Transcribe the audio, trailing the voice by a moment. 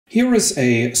Here is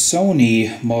a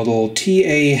Sony model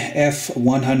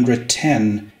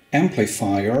TA-F110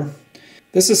 amplifier.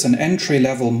 This is an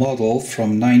entry-level model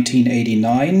from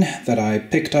 1989 that I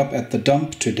picked up at the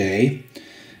dump today.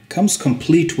 Comes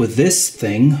complete with this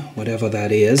thing, whatever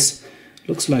that is.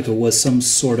 Looks like it was some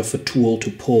sort of a tool to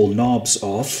pull knobs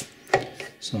off,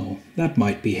 so that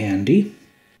might be handy.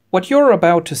 What you're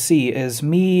about to see is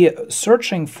me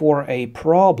searching for a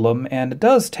problem, and it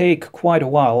does take quite a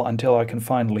while until I can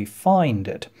finally find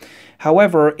it.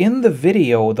 However, in the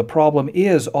video, the problem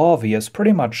is obvious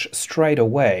pretty much straight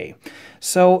away.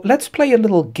 So let's play a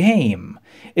little game.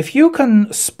 If you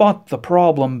can spot the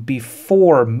problem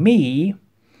before me,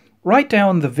 write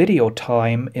down the video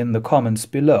time in the comments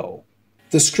below.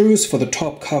 The screws for the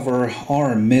top cover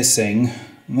are missing.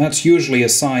 That's usually a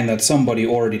sign that somebody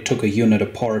already took a unit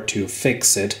apart to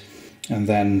fix it and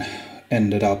then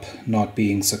ended up not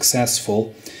being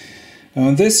successful. Now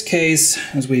in this case,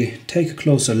 as we take a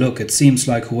closer look, it seems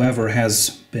like whoever has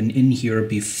been in here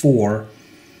before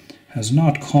has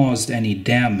not caused any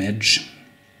damage,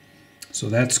 so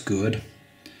that's good.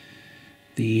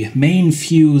 The main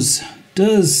fuse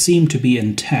does seem to be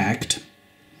intact.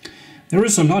 There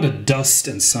is a lot of dust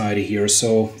inside of here,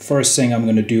 so first thing I'm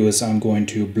going to do is I'm going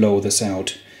to blow this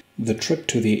out. The trip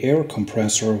to the air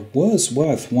compressor was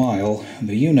worthwhile.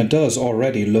 The unit does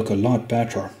already look a lot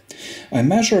better. I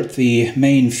measured the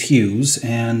main fuse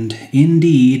and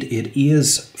indeed it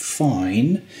is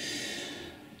fine.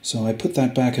 So I put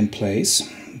that back in place.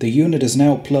 The unit is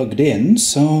now plugged in,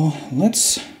 so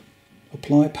let's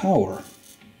apply power.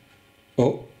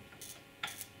 Oh.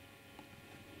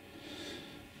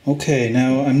 Okay,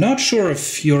 now I'm not sure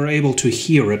if you're able to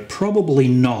hear it, probably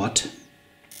not.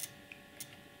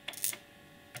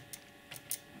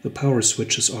 The power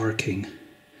switch is arcing.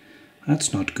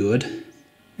 That's not good.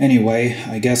 Anyway,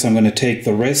 I guess I'm going to take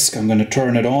the risk. I'm going to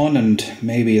turn it on and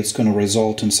maybe it's going to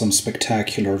result in some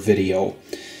spectacular video.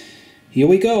 Here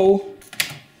we go.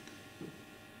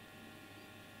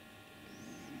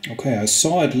 Okay, I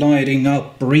saw it lighting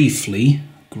up briefly.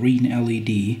 Green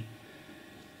LED.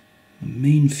 The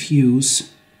main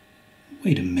fuse...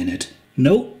 Wait a minute.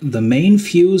 Nope, the main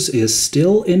fuse is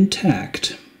still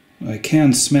intact. I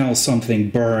can smell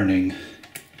something burning.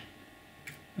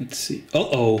 Let's see.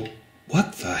 Uh-oh.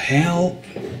 What the hell?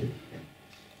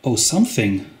 Oh,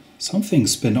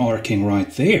 something's been arcing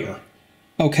right there.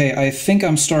 Okay, I think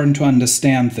I'm starting to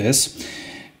understand this.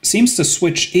 Seems the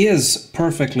switch is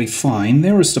perfectly fine.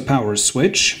 There is the power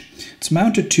switch. It's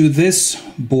mounted to this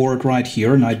board right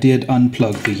here, and I did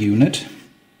unplug the unit.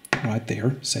 Right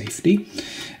there, safety.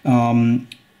 And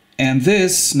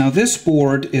this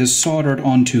board is soldered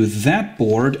onto that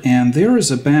board, and there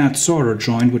is a bad solder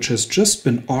joint which has just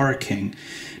been arcing.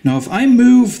 Now if I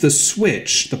move the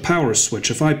switch, the power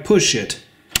switch, if I push it,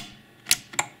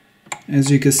 as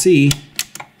you can see,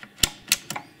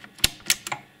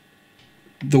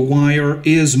 the wire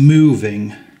is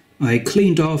moving. I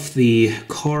cleaned off the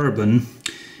carbon.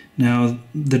 Now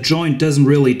the joint doesn't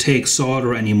really take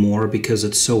solder anymore because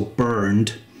it's so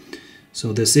burned.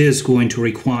 So this is going to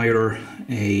require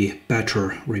a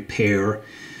better repair.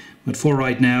 But for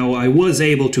right now, I was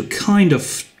able to kind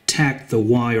of tack the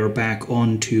wire back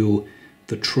onto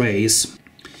the trace.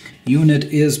 Unit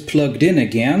is plugged in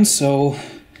again, so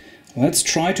let's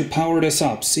try to power this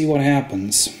up, see what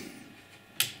happens.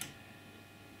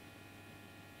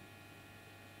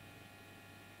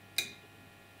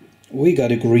 We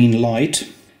got a green light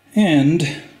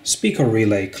and speaker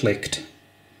relay clicked.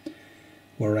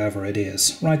 Wherever it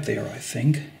is. Right there, I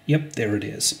think. Yep, there it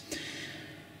is.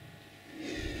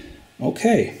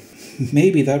 Okay,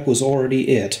 maybe that was already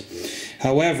it.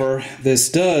 However, this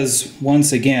does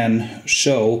once again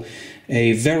show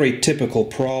a very typical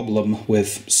problem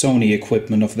with Sony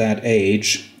equipment of that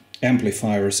age,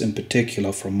 amplifiers in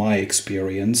particular from my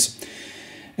experience,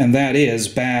 and that is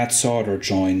bad solder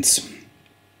joints.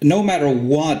 No matter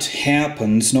what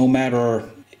happens, no matter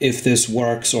if this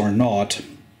works or not,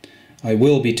 I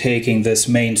will be taking this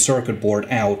main circuit board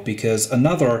out because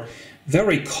another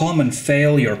very common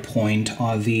failure point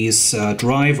are these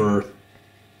driver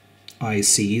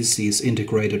ICs, these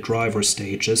integrated driver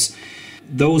stages.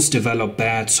 Those develop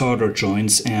bad solder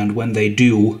joints, and when they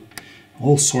do,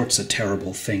 all sorts of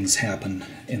terrible things happen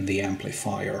in the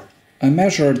amplifier. I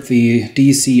measured the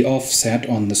DC offset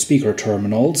on the speaker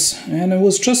terminals, and it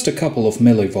was just a couple of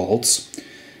millivolts.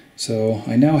 So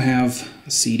I now have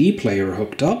a CD player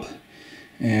hooked up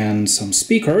and some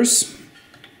speakers.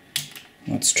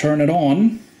 Let's turn it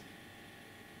on.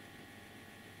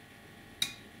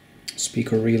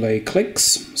 Speaker relay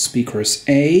clicks, speakers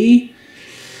A,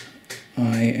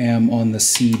 I am on the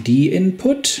CD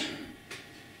input.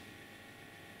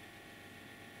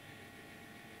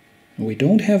 We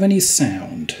don't have any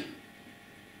sound.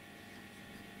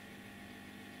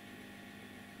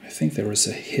 I think there is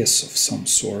a hiss of some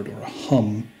sort or a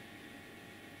hum.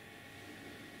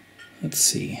 Let's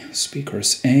see,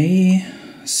 speakers A,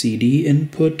 CD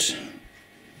input,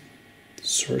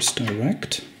 source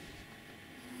direct.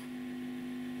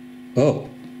 Oh,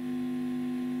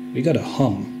 we got a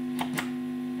hum.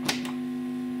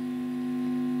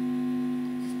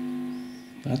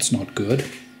 That's not good.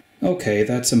 Okay,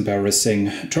 that's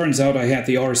embarrassing. Turns out I had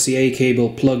the RCA cable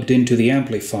plugged into the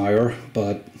amplifier,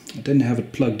 but I didn't have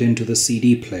it plugged into the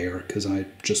CD player because I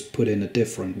just put in a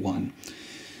different one.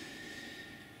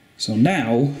 So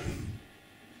now,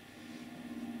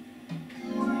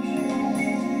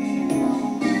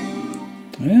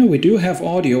 yeah, we do have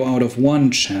audio out of one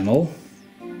channel.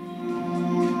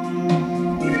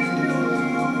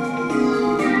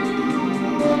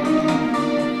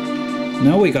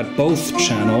 Now we got both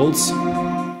channels.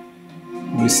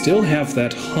 We still have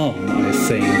that hum, I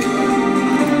think.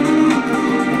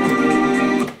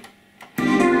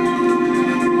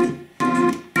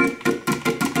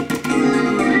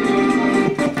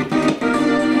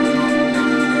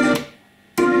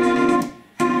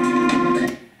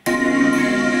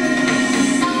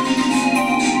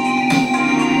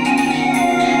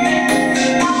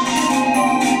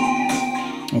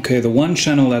 Okay, the one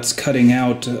channel that's cutting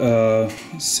out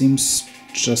seems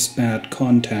just bad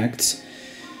contacts,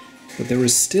 but there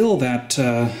is still that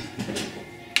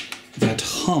that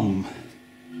hum.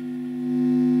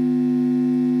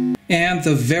 And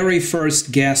the very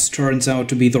first guess turns out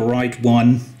to be the right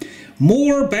one.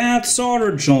 More bad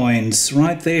solder joints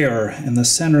right there in the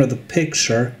center of the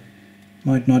picture.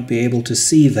 Might not be able to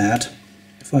see that.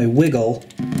 If I wiggle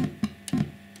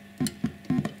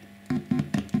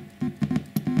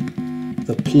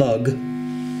the plug,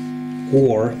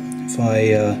 or if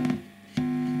I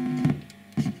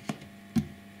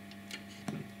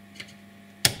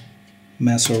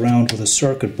mess around with a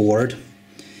circuit board,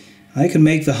 I can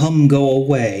make the hum go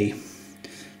away.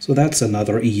 So that's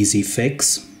another easy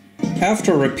fix.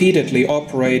 After repeatedly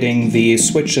operating the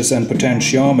switches and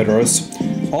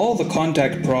potentiometers, all the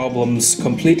contact problems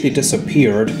completely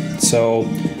disappeared, so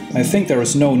I think there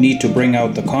is no need to bring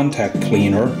out the contact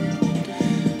cleaner.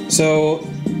 So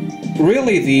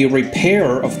really the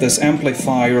repair of this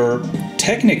amplifier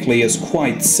technically is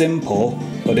quite simple,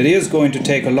 but it is going to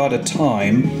take a lot of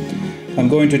time. I'm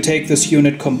going to take this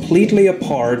unit completely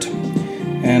apart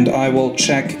and I will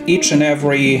check each and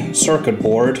every circuit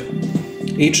board,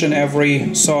 each and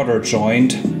every solder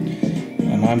joint,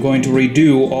 and I'm going to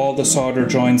redo all the solder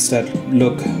joints that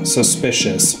look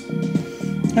suspicious.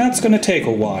 That's going to take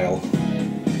a while.